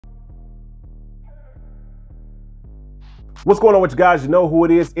What's going on with you guys? You know who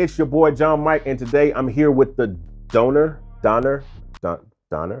it is. It's your boy John Mike, and today I'm here with the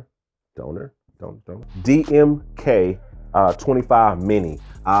DMK25 Mini.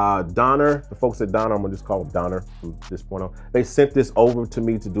 Donner, the folks at Donner, I'm gonna just call them Donner from this point on. They sent this over to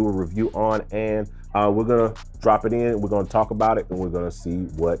me to do a review on, and we're gonna drop it in. We're gonna talk about it, and we're gonna see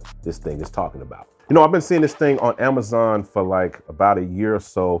what this thing is talking about. You know, I've been seeing this thing on Amazon for like about a year or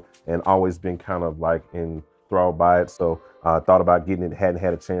so, and always been kind of like enthralled by it. So thought about getting it, hadn't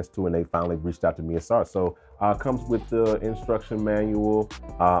had a chance to, and they finally reached out to me and saw it. So comes with the instruction manual,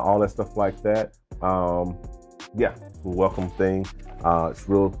 all that stuff like that. Yeah, welcome thing. It's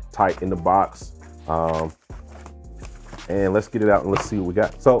real tight in the box. And let's get it out and let's see what we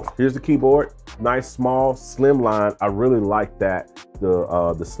got. So here's the keyboard. Nice, small, slimline. I really like that, the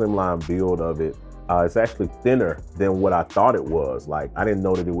slimline build of it. It's actually thinner than what I thought it was. Like, I didn't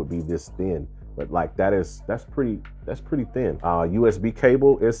know that it would be this thin, but like that's pretty thin. USB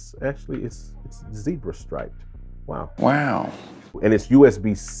cable, it's zebra striped. Wow. And it's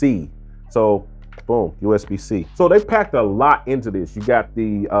USB-C. So boom, USB-C. So they packed a lot into this. You got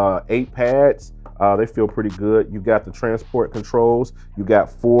the 8 pads. They feel pretty good. You got the transport controls. You got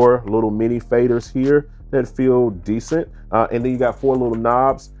 4 little mini faders here that feel decent. And then you got 4 little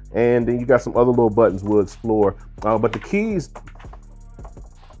knobs. And then you got some other little buttons we'll explore. But the keys,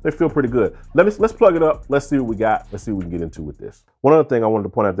 they feel pretty good. Let's plug it up. Let's see what we got. Let's see what we can get into with this. One other thing I wanted to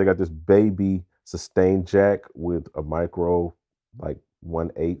point out, they got this baby sustain jack with a micro, like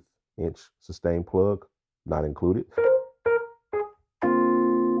 1/8 inch sustain plug, not included.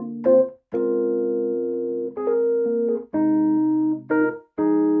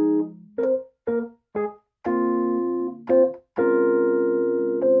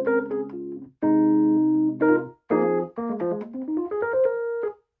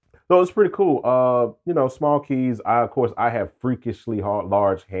 So it's pretty cool. You know, small keys. Of course, I have freakishly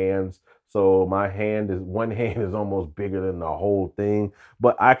large hands. So one hand is almost bigger than the whole thing,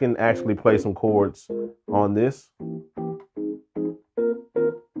 but I can actually play some chords on this.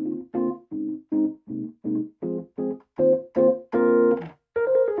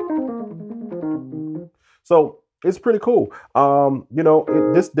 So it's pretty cool. You know,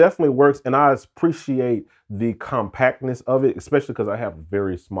 this definitely works, and I appreciate the compactness of it, especially because I have a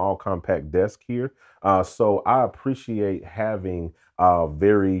very small compact desk here. So I appreciate having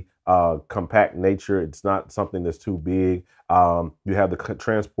very compact nature. It's not something that's too big. You have the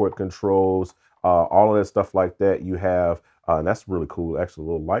transport controls, all of that stuff like that. You have, and that's really cool. Actually, a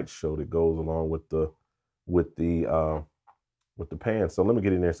little light show that goes along with the pan. So let me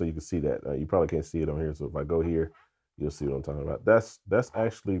get in there so you can see that. You probably can't see it on here. So if I go here, you'll see what I'm talking about. That's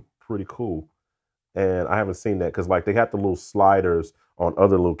actually pretty cool. And I haven't seen that because like they got the little sliders on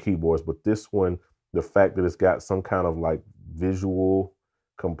other little keyboards, but this one, the fact that it's got some kind of like visual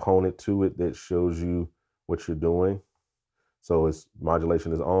component to it that shows you what you're doing. So it's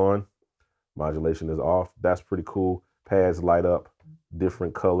modulation is on, modulation is off. That's pretty cool. Pads light up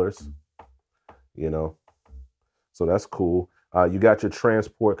different colors, you know. So that's cool. You got your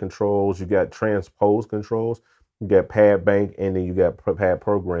transport controls, you got transpose controls, you got pad bank, and then you got pad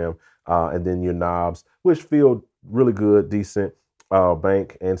program, and then your knobs, which feel really good, decent,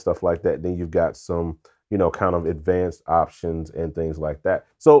 bank and stuff like that. Then you've got some, you know, kind of advanced options and things like that.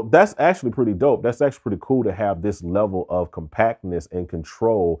 So that's actually pretty dope. That's actually pretty cool to have this level of compactness and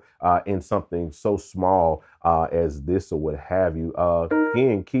control in something so small as this or what have you.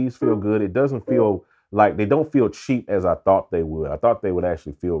 Again, keys feel good. It doesn't feel like, they don't feel cheap as I thought they would. I thought they would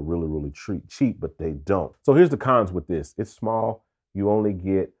actually feel really, really cheap, but they don't. So here's the cons with this. It's small. You only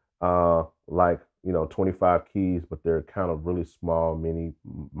get like, you know, 25 keys, but they're kind of really small, mini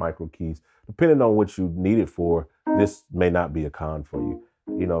micro keys. Depending on what you need it for, this may not be a con for you.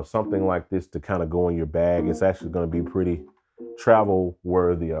 You know, something like this to kind of go in your bag, it's actually going to be pretty travel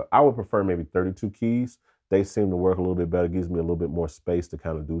worthy. I would prefer maybe 32 keys. They seem to work a little bit better. It gives me a little bit more space to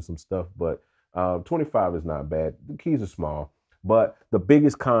kind of do some stuff, but 25 is not bad. The keys are small, but the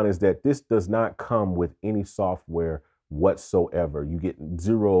biggest con is that this does not come with any software whatsoever. You get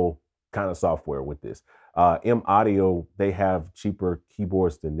 0 kind of software with this. M Audio, they have cheaper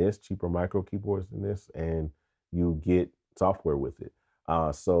keyboards than this, cheaper micro keyboards than this, and you get software with it.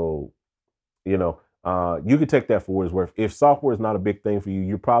 So, you know, you can take that for what it's worth. If software is not a big thing for you,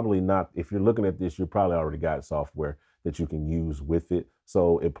 you're probably not, if you're looking at this, you probably already got software that you can use with it.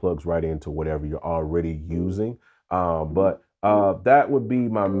 So it plugs right into whatever you're already using. But that would be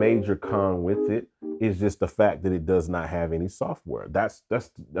my major con with it, is just the fact that it does not have any software. I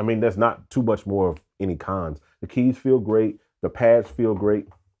mean, that's not too much more of any cons. The keys feel great. The pads feel great.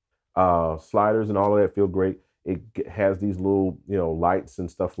 Sliders and all of that feel great. has these little, you know, lights and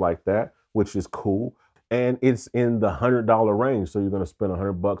stuff like that, which is cool. And it's in the $100 range. So you're going to spend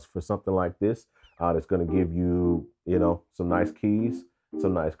 $100 for something like this. That's going to give you, you know, some nice keys,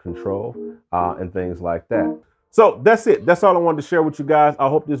 some nice control, and things like that. So that's it. That's all I wanted to share with you guys. I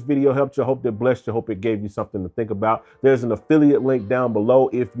hope this video helped you. I hope it blessed you. I hope it gave you something to think about. There's an affiliate link down below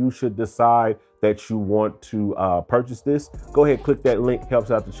if you should decide that you want to purchase this. Go ahead, click that link. Helps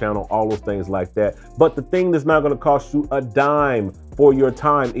out the channel, all those things like that. But the thing that's not going to cost you a dime for your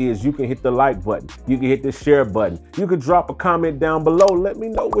time is you can hit the like button. You can hit the share button. You can drop a comment down below. Let me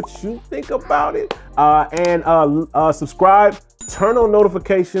know what you think about it. And subscribe. Turn on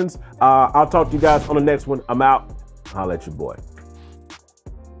notifications. I'll talk to you guys on the next one. I'm out. Holla at your boy.